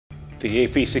The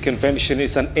A.P.C convention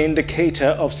is an indicator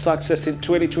of success in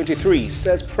 2023,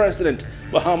 says President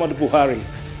Muhammadu Buhari.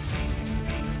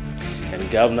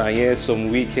 And Governor Nyesom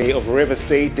Wike of River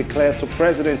State declares for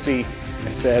presidency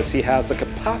and says he has the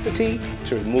capacity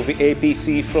to remove the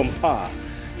A.P.C from power.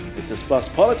 This is Plus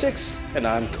Politics, and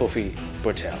I'm Kofi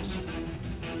Bertels.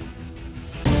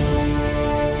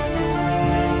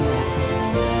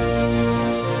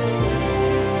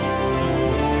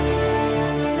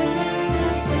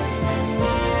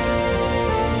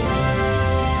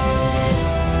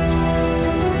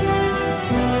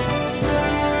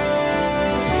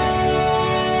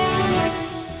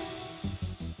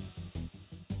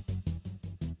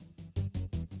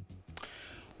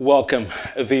 Welcome.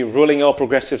 The ruling All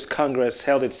Progressives Congress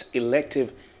held its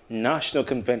elective national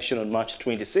convention on March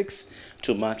 26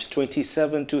 to March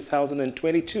 27,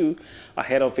 2022,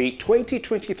 ahead of the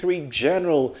 2023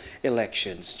 general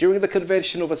elections. During the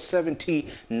convention, over 70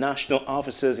 national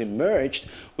officers emerged,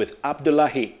 with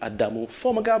Abdullahi Adamu,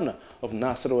 former governor of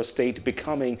Nasarawa State,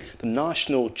 becoming the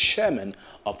national chairman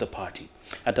of the party.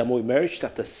 Adamu emerged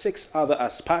after 6 other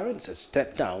aspirants had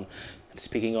stepped down. And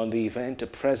speaking on the event,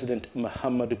 President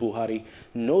Muhammadu Buhari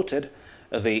noted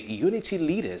the unity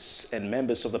leaders and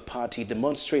members of the party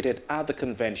demonstrated at the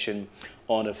convention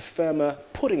on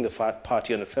putting the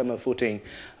party on a firmer footing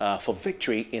for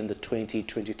victory in the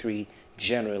 2023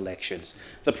 general elections.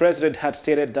 The president had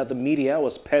stated that the media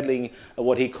was peddling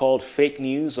what he called fake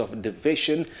news of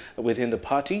division within the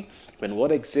party, when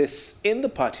what exists in the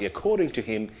party, according to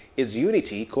him, is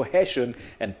unity, cohesion,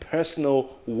 and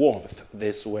personal warmth.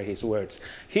 These were his words.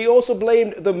 He also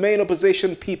blamed the main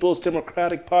opposition, People's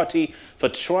Democratic Party, for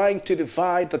trying to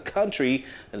divide the country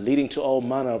and leading to all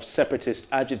manner of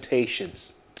separatist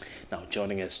agitations. Now,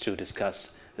 joining us to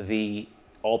discuss the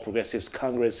All Progressives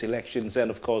Congress elections and,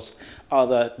 of course,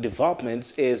 other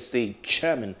developments is the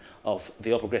chairman of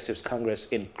the All Progressives Congress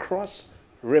in Cross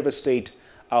River State,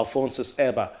 Alphonsus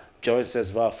Eba, joins us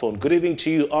via phone. Good evening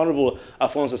to you, Honorable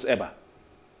Alphonsus Eba.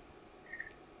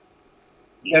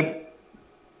 Yep.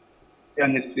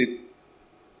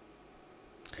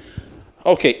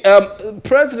 Okay.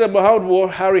 President Muhammadu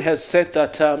Buhari has said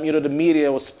that the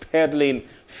media was peddling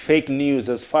fake news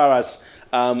as far as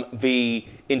the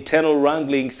internal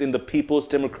wranglings in the People's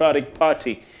Democratic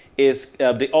Party is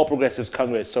the All Progressives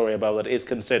Congress, sorry about that, is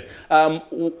concerned.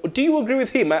 Do you agree with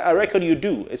him? I reckon you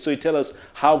do. So you tell us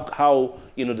how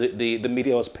the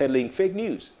media was peddling fake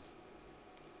news.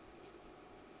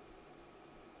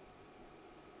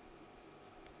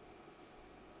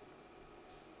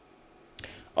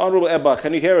 Honorable Eba,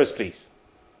 can you hear us, please?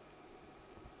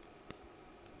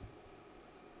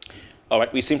 All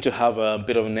right, we seem to have a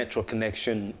bit of a network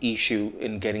connection issue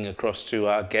in getting across to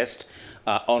our guest,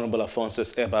 Honorable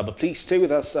Alphonsus Eba. But please stay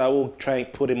with us. I will try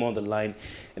and put him on the line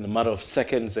in a matter of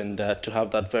seconds and to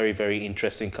have that very, very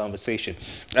interesting conversation.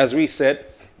 As we said,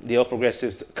 the All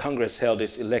Progressives Congress held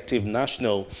its elective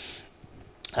national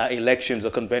elections,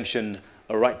 a convention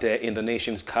right there in the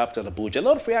nation's capital, Abuja. A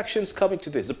lot of reactions coming to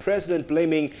this. The president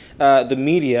blaming the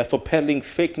media for peddling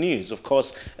fake news. Of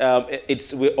course,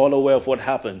 we're all aware of what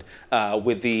happened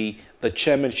with the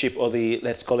chairmanship, or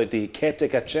let's call it the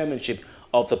caretaker chairmanship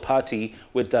of the party,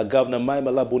 with Governor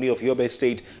Maimala Buni of Yobe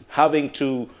State having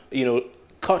to,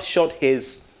 cut short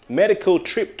his medical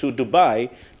trip to Dubai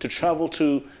to travel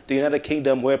to the United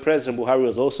Kingdom, where President Buhari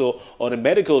was also on a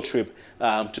medical trip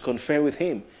to confer with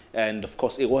him. And of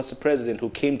course, it was the president who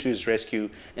came to his rescue,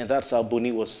 and that's how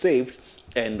Buni was saved.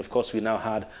 And of course, we now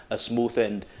had a smooth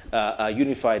and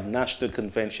unified national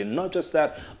convention. Not just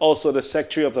that, also the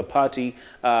secretary of the party,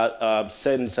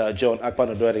 Senator John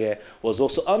Akpan-Odorie, was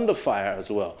also under fire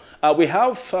as well. We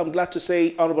have, I'm glad to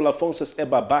say, Honorable Alphonsus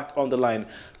Eba back on the line.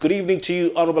 Good evening to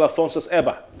you, Honorable Alphonsus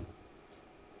Eba.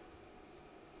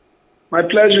 My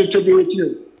pleasure to be with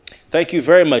you. Thank you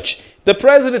very much. The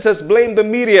president has blamed the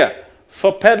media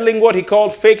for peddling what he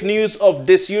called fake news of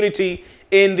disunity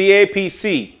in the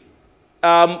A.P.C.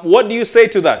 What do you say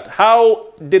to that? How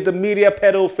did the media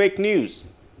peddle fake news?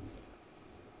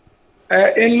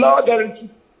 In law,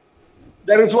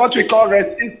 there is what we call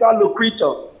res ista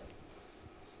loquitur.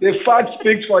 The fact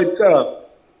speaks for itself.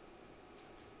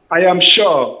 I am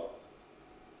sure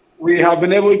we have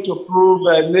been able to prove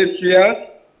naysayers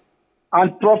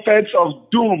and prophets of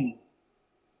doom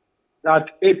that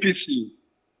A.P.C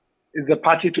is the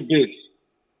party to beat.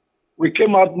 We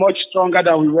came out much stronger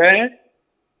than we were.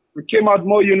 We came out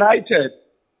more united.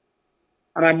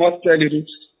 And I must tell you this,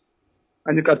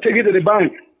 and you can take it to the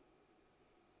bank,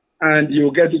 and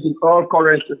you'll get it in all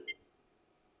currencies,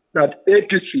 that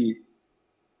A.P.C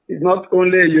is not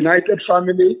only a united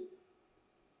family,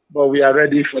 but we are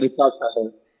ready for the task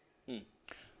ahead.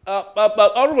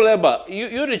 Honorable Eba,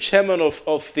 you're the chairman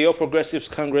of the All Progressives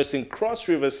Congress in Cross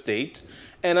River State,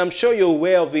 and I'm sure you're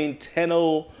aware of the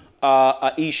internal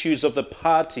issues of the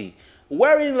party.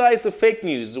 Wherein lies the fake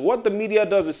news? What the media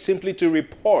does is simply to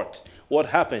report what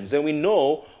happens, and we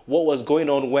know what was going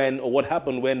on when, or what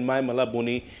happened when Mai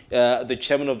Malabuni, the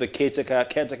chairman of the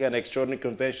Caretaker and Extraordinary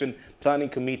Convention Planning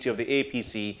Committee of the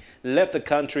A.P.C, left the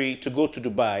country to go to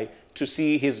Dubai to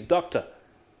see his doctor.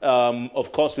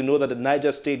 Of course, we know that the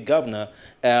Niger State governor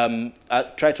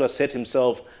tried to assert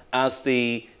himself as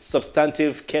the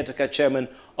substantive caretaker chairman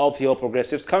of the All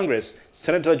Progressives Congress.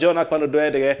 Senator John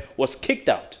Akpano-Doedege was kicked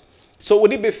out. So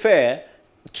would it be fair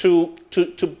to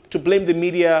blame the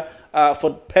media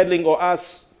for peddling or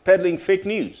us peddling fake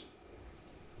news?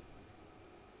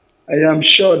 I am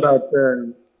sure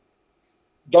that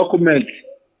documents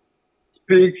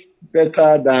speak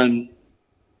better than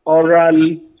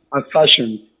oral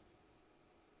assertions.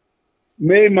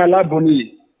 Mai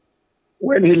Malabuni,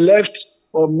 when he left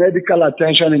for medical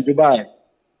attention in Dubai,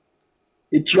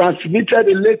 he transmitted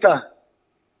a letter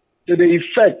to the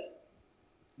effect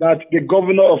that the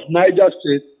governor of Niger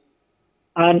State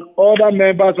and other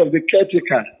members of the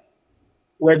caretaker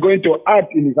were going to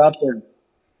act in his absence.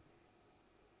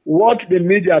 What the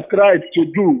media tried to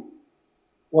do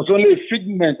was only a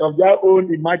figment of their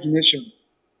own imagination.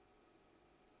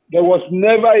 There was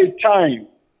never a time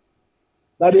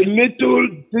that a little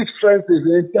differences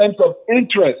in terms of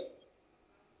interest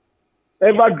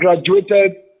ever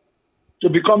graduated to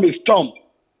become a storm.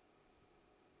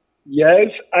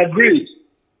 Yes, agreed.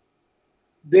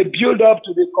 The build-up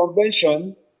to the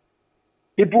convention,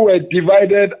 people were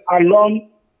divided along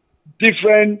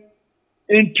different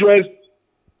interest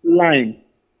lines.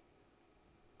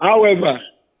 However,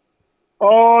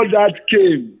 all that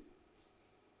came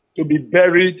to be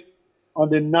buried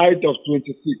on the night of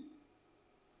 26.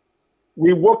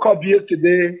 We woke up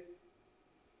yesterday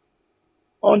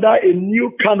under a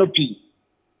new canopy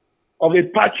of a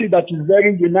party that is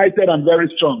very united and very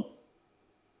strong.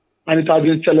 And it has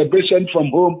been celebration from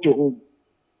home to home.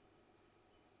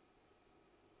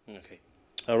 Okay.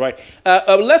 All right.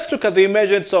 Let's look at the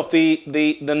emergence of the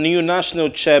new national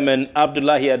chairman,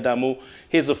 Abdullahi Adamu.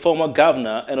 He's a former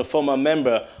governor and a former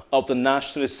member of the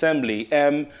National Assembly.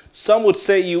 Some would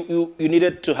say you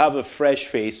needed to have a fresh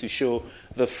face to show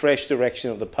the fresh direction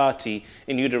of the party,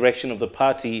 a new direction of the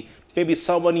party, maybe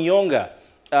someone younger.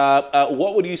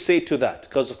 What would you say to that?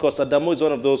 Because, of course, Adamu is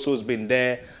one of those who's been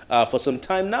there for some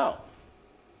time now.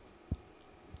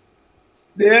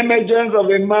 The emergence of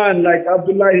a man like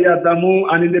Abdullahi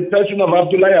Adamu, and in the person of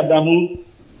Abdullahi Adamu,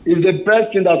 is the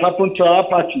best thing that happened to our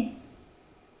party.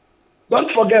 Don't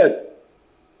forget,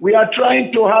 we are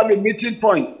trying to have a meeting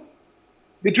point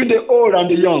between the old and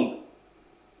the young.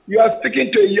 You are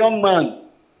speaking to a young man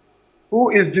who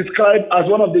is described as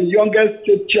one of the youngest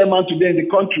state chairmen today in the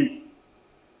country.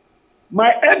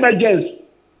 My emergence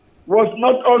was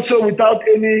not also without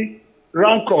any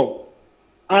rancor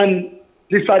and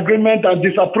disagreement and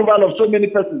disapproval of so many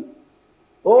persons.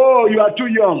 Oh, you are too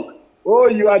young. Oh,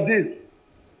 you are this.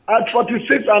 At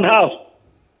 46 and a half,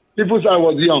 people said I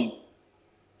was young.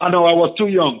 And I was too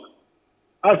young.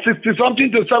 At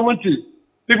 60-something to 70,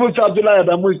 people said Abdullahi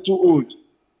Adamu is too old.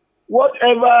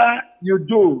 Whatever you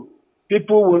do,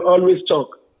 people will always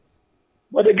talk.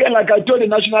 But again, like I told the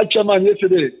national chairman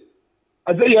yesterday,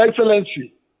 I said, Your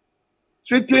Excellency,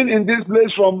 sitting in this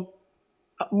place from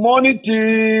morning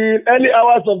till early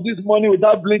hours of this morning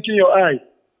without blinking your eye,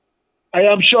 I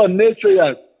am sure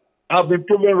naysayers have been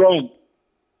proven wrong.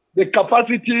 The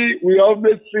capacity we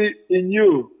always see in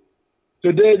you,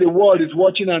 today the world is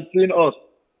watching and seeing us.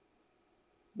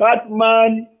 That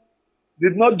man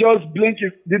did not just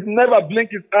never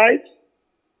blink his eyes.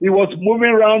 He was moving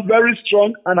around very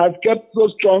strong and has kept so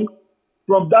strong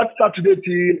from that Saturday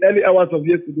till early hours of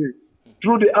yesterday,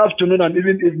 through the afternoon and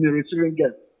even evening receiving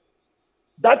guests.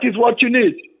 That is what you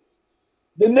need.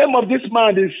 The name of this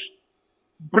man is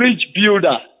Bridge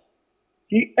Builder.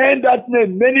 He earned that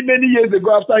name many, many years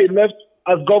ago after he left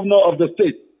as governor of the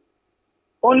state.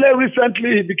 Only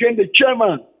recently he became the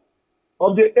chairman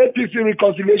of the A.P.C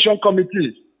Reconciliation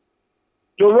Committee.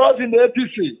 To us in the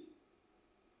A.P.C,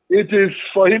 it is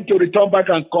for him to return back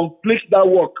and complete that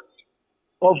work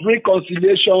of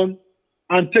reconciliation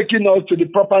and taking us to the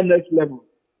proper next level,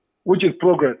 which is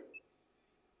progress.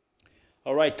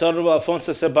 All right, Honorable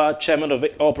Alfonso Seba, chairman of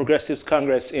the All Progressives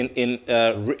Congress in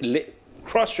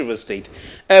Cross River State.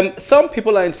 Some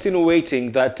people are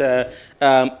insinuating that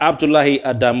Abdullahi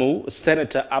Adamu,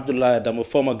 Senator Abdullahi Adamu,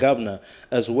 former governor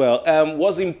as well,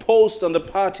 was imposed on the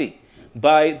party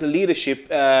by the leadership,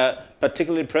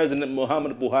 particularly President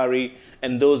Muhammadu Buhari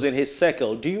and those in his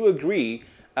circle. Do you agree?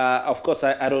 Of course,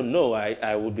 I don't know.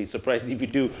 I would be surprised if you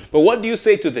do. But what do you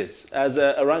say to this as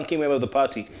a ranking member of the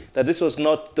party, that this was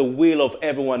not the will of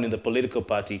everyone in the political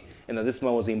party and that this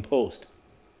man was imposed?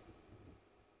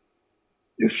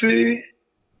 You see,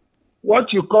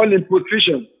 what you call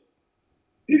imposition,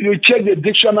 if you check the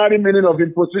dictionary meaning of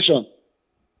imposition,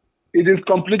 it is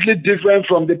completely different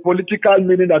from the political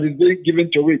meaning that is being given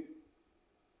to it.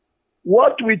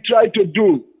 What we try to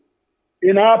do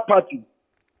in our party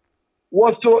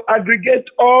was to aggregate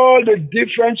all the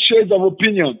different shades of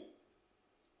opinion,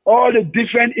 all the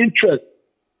different interests.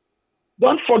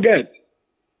 Don't forget,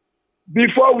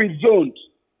 before we zoned,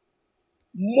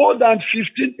 more than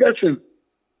 15 persons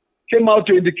came out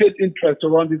to indicate interest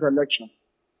around this election.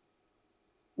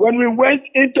 When we went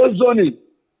into zoning,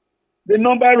 the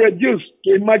number reduced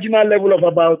to a marginal level of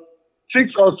about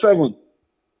 6 or 7.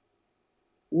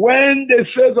 When the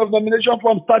sales of nomination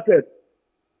forms started,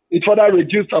 it further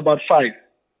reduced to about 5.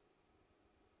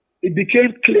 It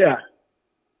became clear,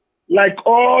 like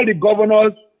all the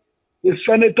governors, the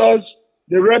senators,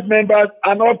 the rep members,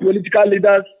 and all political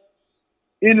leaders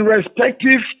in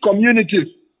respective communities,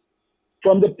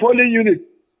 from the polling unit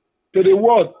to the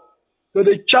ward, to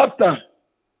the chapter,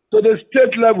 to the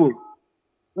state level,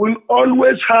 will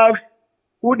always have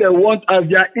who they want as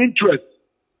their interest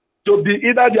to be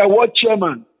either their ward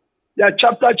chairman, their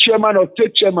chapter chairman, or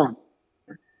state chairman.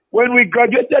 When we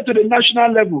graduated to the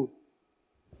national level,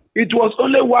 it was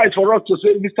only wise for us to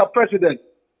say, Mr. President,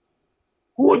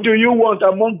 who do you want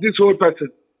among this whole person?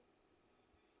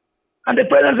 And the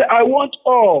president said, I want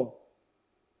all.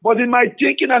 But in my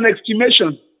thinking and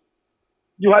estimation,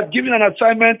 you had given an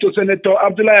assignment to Senator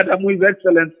Abdullahi Adamu, His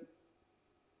Excellency.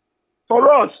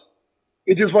 For us,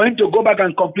 it is for him to go back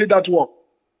and complete that work.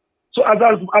 So as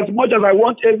much as I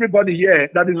want everybody here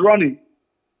that is running,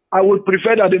 I would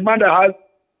prefer that the man that has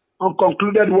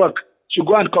unconcluded work should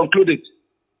go and conclude it.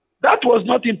 That was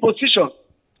not imposition.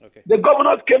 Okay. The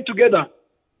governors came together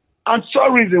and saw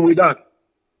reason with that.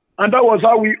 And that was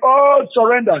how we all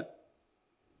surrendered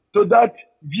to that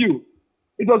view.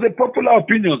 It was a popular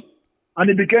opinion, and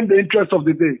it became the interest of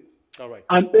the day. All right.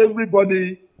 And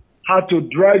everybody had to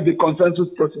drive the consensus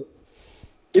process.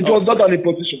 It was not an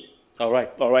imposition. All right,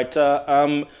 all right.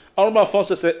 Honorable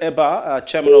Alfonso Eba,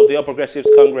 Chairman of the All Progressives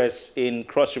Congress in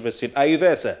Cross River State. Are you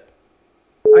there, sir?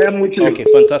 I am with you. Okay,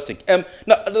 fantastic.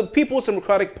 Now, the People's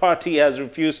Democratic Party has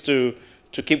refused to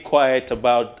keep quiet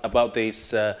about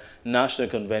this national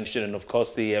convention and, of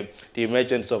course, the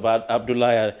emergence of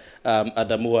Abdullahi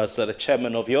Adamu as the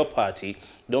chairman of your party.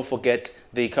 Don't forget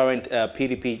the current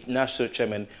PDP national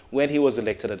chairman, when he was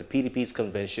elected at the PDP's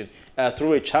convention,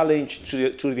 threw a challenge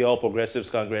to the All Progressives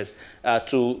Congress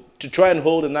to try and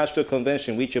hold a national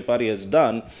convention, which your party has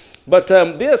done. But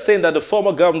they are saying that the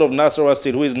former governor of Nasarawa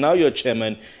State, who is now your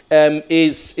chairman,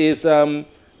 is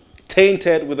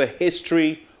tainted with a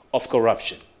history of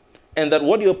corruption, and that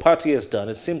what your party has done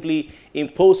is simply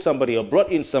impose somebody or brought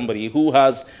in somebody who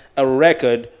has a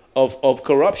record of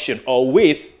corruption, or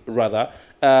with, rather,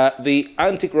 the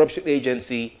anti-corruption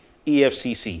agency,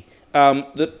 EFCC.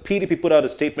 The PDP put out a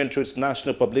statement through its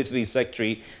national publicity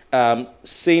secretary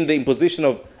saying the imposition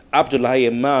of Abdullahi,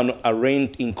 a man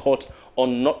arraigned in court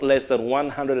on not less than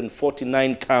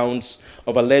 149 counts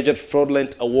of alleged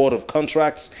fraudulent award of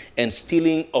contracts and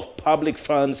stealing of public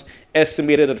funds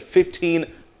estimated at 15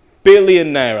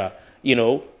 billion naira,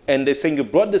 and they're saying you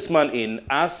brought this man in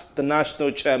as the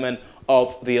national chairman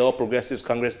of the All Progressives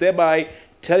Congress, thereby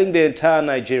telling the entire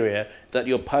Nigeria that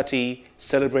your party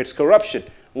celebrates corruption.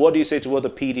 What do you say to what the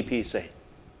PDP is saying?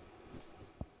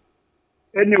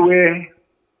 Anyway,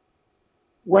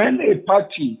 when a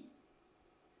party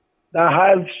that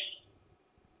has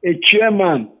a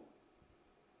chairman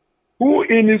who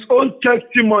in his own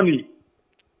testimony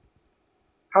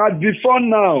had before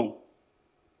now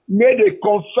made a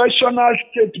confessional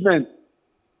statement,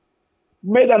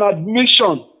 made an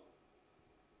admission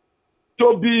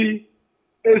to be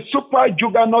a super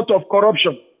juggernaut of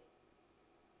corruption.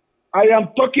 I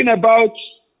am talking about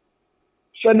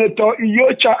Senator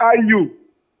Iyocha Ayu,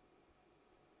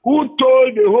 who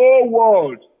told the whole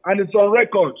world, and it's on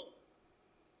record,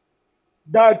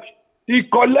 that he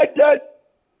collected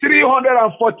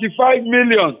 345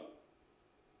 million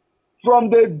from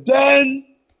the then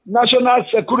National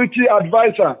Security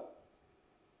Advisor,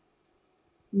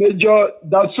 Major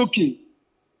Dasuki,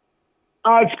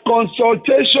 as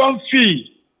consultation fee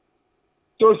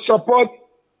to support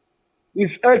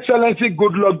His Excellency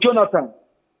Goodluck Jonathan,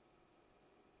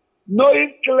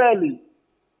 knowing clearly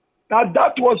that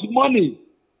that was money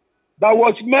that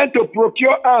was meant to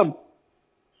procure arms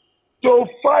to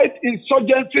fight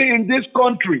insurgency in this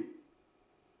country.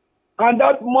 And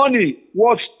that money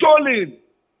was stolen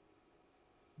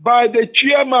by the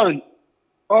chairman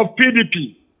of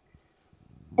PDP.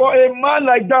 For a man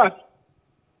like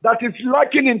that is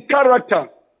lacking in character,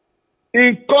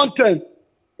 in content,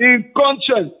 in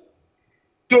conscience,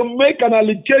 to make an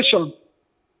allegation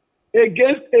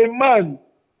against a man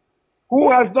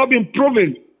who has not been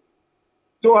proven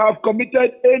to have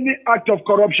committed any act of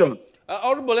corruption.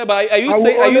 Honorable Eba, are you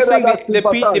saying the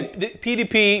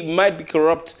PDP might be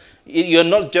corrupt? You're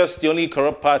not just the only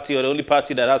corrupt party or the only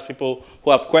party that has people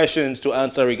who have questions to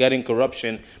answer regarding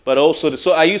corruption, but also,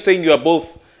 so are you saying you are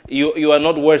both, you are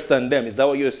not worse than them? Is that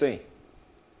what you're saying?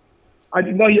 I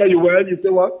did not hear you well. You say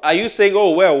what? Are you saying,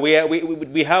 oh, well,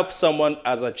 we have someone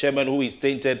as a chairman who is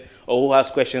tainted or who has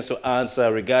questions to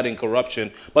answer regarding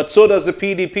corruption, but so does the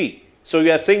PDP? So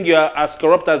you are saying you are as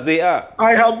corrupt as they are?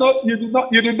 I have not, you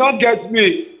did not get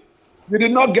me. You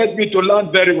did not get me to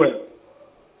learn very well.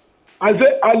 I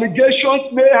say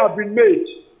allegations may have been made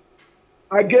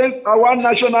against our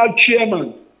national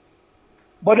chairman,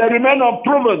 but they remain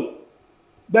unproven.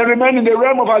 They remain in the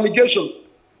realm of allegations.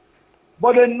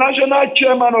 But the national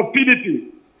chairman of PDP,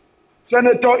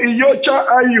 Senator Iyocha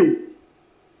Ayu,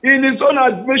 in his own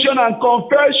admission and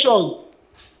confession,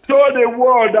 told the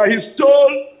world that he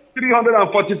stole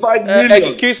 345 million.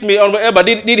 Excuse me, but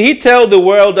did he tell the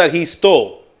world that he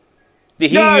stole? Did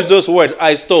he use those words,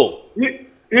 I stole?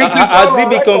 Has he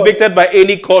been convicted by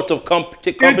any court of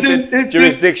competent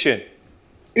jurisdiction?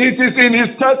 It is in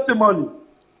his testimony.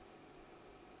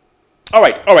 All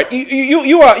right.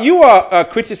 You are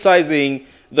criticizing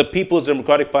the People's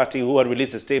Democratic Party, who had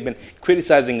released a statement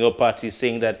criticizing your party,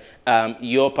 saying that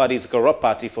your party is a corrupt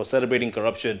party for celebrating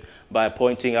corruption by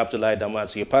appointing Abdullahi Adamu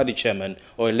as your party chairman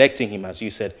or electing him, as you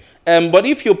said. But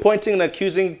if you're pointing an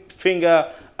accusing finger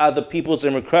at the People's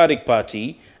Democratic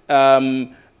Party,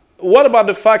 what about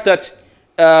the fact that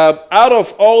out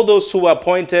of all those who were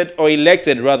appointed or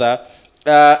elected, rather,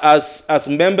 as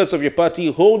members of your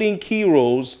party holding key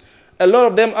roles, a lot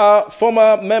of them are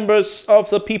former members of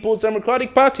the People's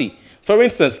Democratic Party? For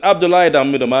instance, Abdullahi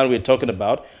Adamu, the man we're talking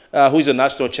about, who is the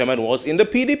national chairman, was in the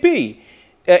PDP.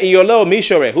 Iyolo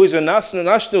Mishore, who is a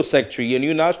national secretary, a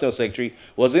new national secretary,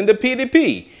 was in the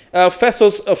PDP.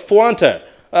 Festus Fuanta,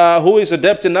 who is a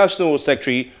deputy national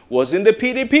secretary, was in the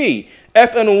PDP.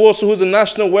 F.N. Nwosu, who is a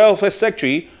national welfare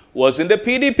secretary, was in the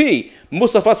PDP.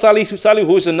 Mustafa Salih,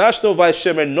 who is the national vice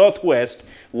chairman Northwest,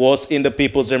 was in the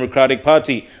People's Democratic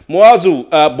Party. Muazu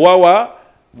Bawa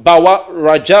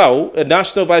Rajau, a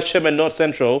national vice chairman North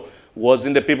Central, was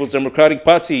in the People's Democratic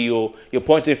Party. You're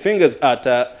pointing fingers at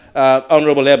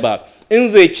Honorable Eba.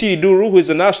 Nze Chiduru, who is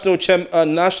a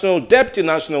national deputy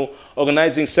national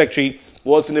organizing secretary,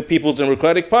 was in the People's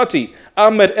Democratic Party.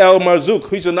 Ahmed El Marzouk,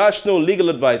 who is a national legal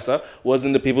advisor, was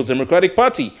in the People's Democratic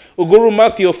Party. Uguru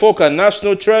Matthew Foka,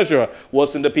 national treasurer,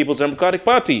 was in the People's Democratic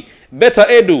Party. Betta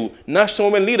Edu, national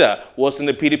women leader, was in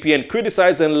the PDP and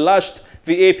criticized and lashed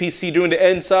the A.P.C. during the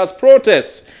NSAS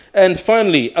protests. And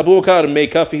finally, Abubakar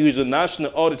Mekafi, who is a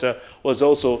national auditor, was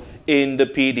also in the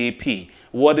PDP.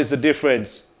 What is the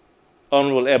difference,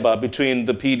 Honorable Eba, between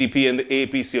the PDP and the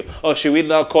A.P.C? Or should we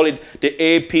now call it the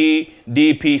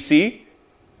APDPC?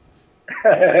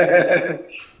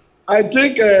 I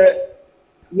think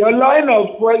your line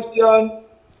of question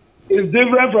is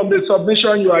different from the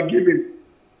submission you are giving.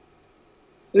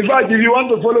 In fact, if you want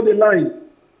to follow the line,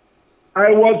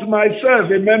 I was myself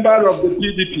a member of the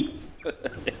PDP.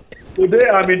 Today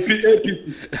I'm in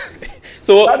APC.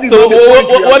 So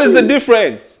what is the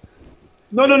difference?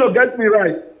 No, get me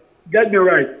right. Get me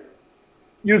right.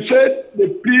 You said the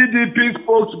PDP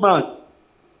spokesman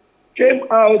came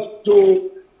out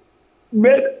to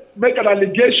make an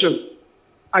allegation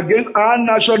against our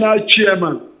national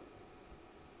chairman.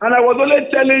 And I was only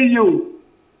telling you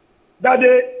that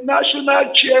the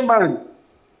national chairman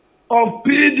of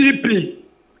PDP,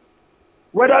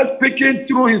 whether speaking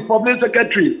through his public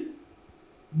secretary,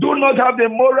 do not have the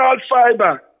moral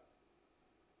fiber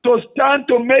to stand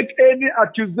to make any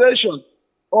accusation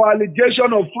or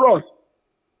allegation of fraud,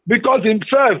 because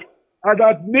himself has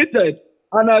admitted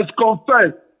and has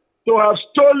confessed to have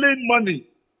stolen money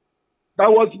that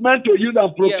was meant to use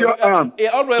and procure arms.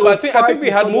 All right, but I think we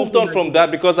had moved on from that,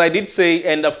 because I did say,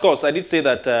 and of course, I did say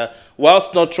that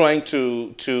whilst not trying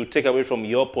to take away from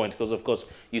your point, because of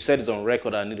course, you said it's on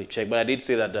record, I need to check, but I did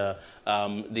say that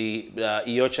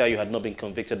Iyocha, you had not been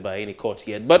convicted by any court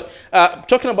yet. But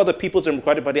talking about the People's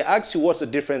Democratic Party, I asked you what's the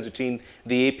difference between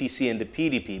the A.P.C. and the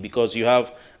PDP, because you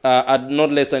have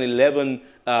not less than 11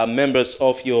 members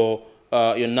of your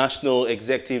your national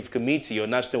executive committee, your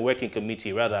national working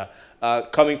committee, rather,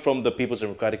 coming from the People's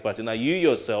Democratic Party. Now, you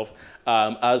yourself,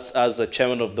 as a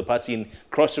chairman of the party in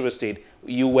Cross River State,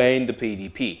 you were in the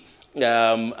PDP.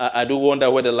 I do wonder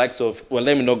where the likes of, well,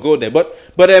 let me not go there.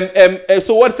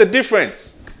 So what's the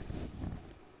difference?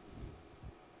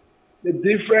 The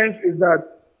difference is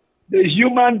that the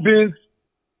human beings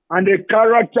and the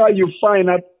character you find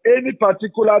at any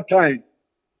particular time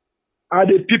are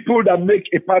the people that make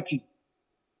a party.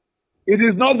 It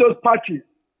is not those parties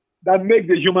that make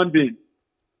the human being.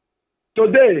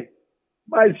 Today,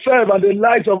 myself and the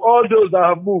likes of all those that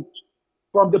have moved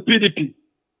from the PDP,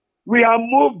 we have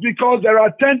moved because there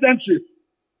are tendencies,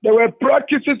 there were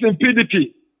practices in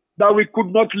PDP that we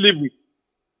could not live with.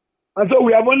 And so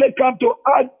we have only come to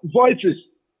add voices,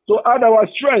 to add our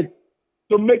strength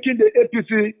to making the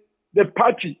A.P.C. the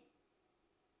party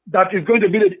that is going to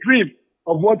be the dream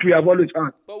of what we have always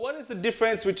had. But what is the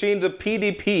difference between the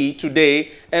PDP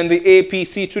today and the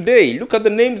A.P.C. today? Look at the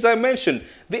names I mentioned.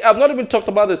 I've not even talked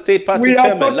about the state party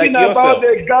chairman like yourself. We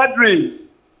are talking about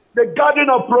the gathering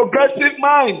of progressive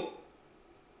minds.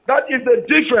 That is the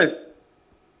difference.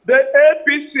 The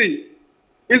A.P.C.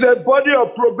 is a body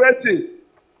of progressives,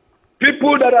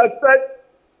 people that are set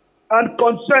and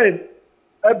concerned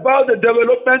about the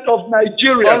development of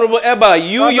Nigeria. Honorable Eba,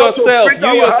 you yourself,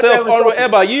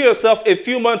 a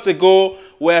few months ago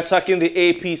were attacking the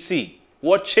A.P.C.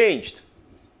 What changed?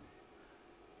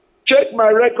 Check my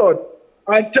record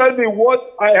and tell me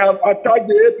what I have attacked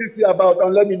the A.P.C. about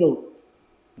and let me know.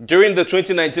 During the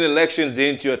 2019 elections,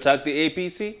 didn't you attack the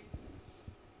A.P.C.?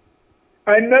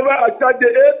 I never attacked the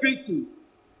A.P.C.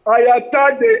 I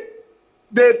attacked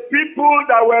the people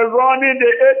that were running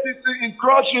the A.P.C. in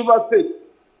Cross River State.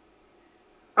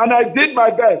 And I did my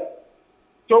best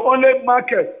to only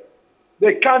market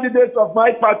the candidates of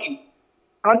my party.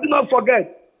 And do not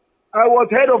forget, I was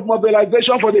head of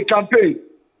mobilization for the campaign.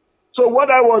 So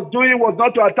what I was doing was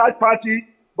not to attack party,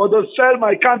 but to sell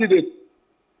my candidates.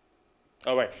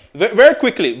 All right. Very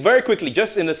quickly,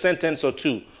 just in a sentence or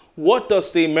two, what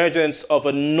does the emergence of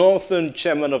a northern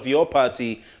chairman of your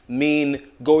party mean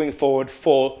going forward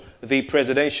for the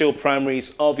presidential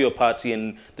primaries of your party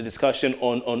and the discussion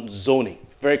on zoning?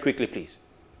 Very quickly, please.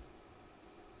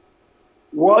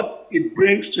 What it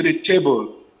brings to the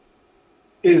table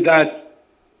is that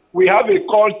we have a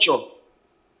culture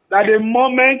that the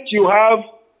moment you have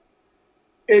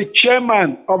a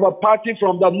chairman of a party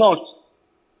from the north,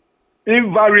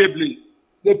 invariably,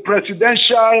 the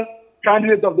presidential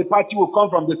candidate of the party will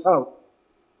come from the south.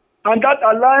 And that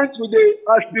aligns with the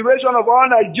aspiration of all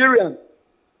Nigerians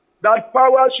that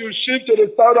power should shift to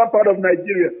the southern part of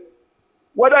Nigeria.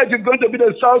 Whether it is going to be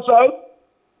the south-south,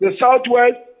 the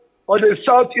southwest, or the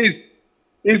southeast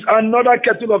is another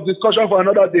kettle of discussion for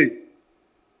another day.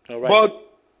 All right. But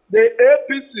the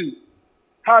A.P.C.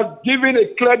 has given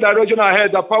a clear direction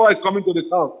ahead that power is coming to the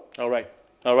south. All right.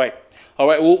 All right. All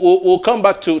right. We'll come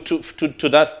back to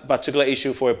that particular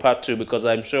issue for a part two, because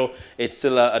I'm sure it's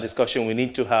still a discussion we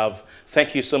need to have.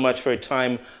 Thank you so much for your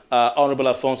time. Honorable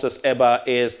Alphonsus Eba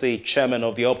is the chairman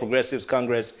of the All Progressives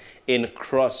Congress in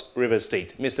Cross River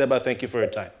State. Mr. Eba, thank you for your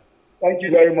time. Thank you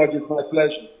very much. It's my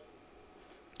pleasure.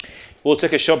 We'll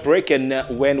take a short break, and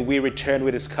when we return,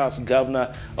 we discuss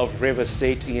Governor of River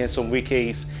State, Nyesom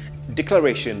Wike's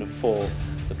declaration for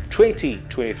the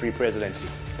 2023 presidency.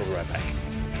 We'll be right back.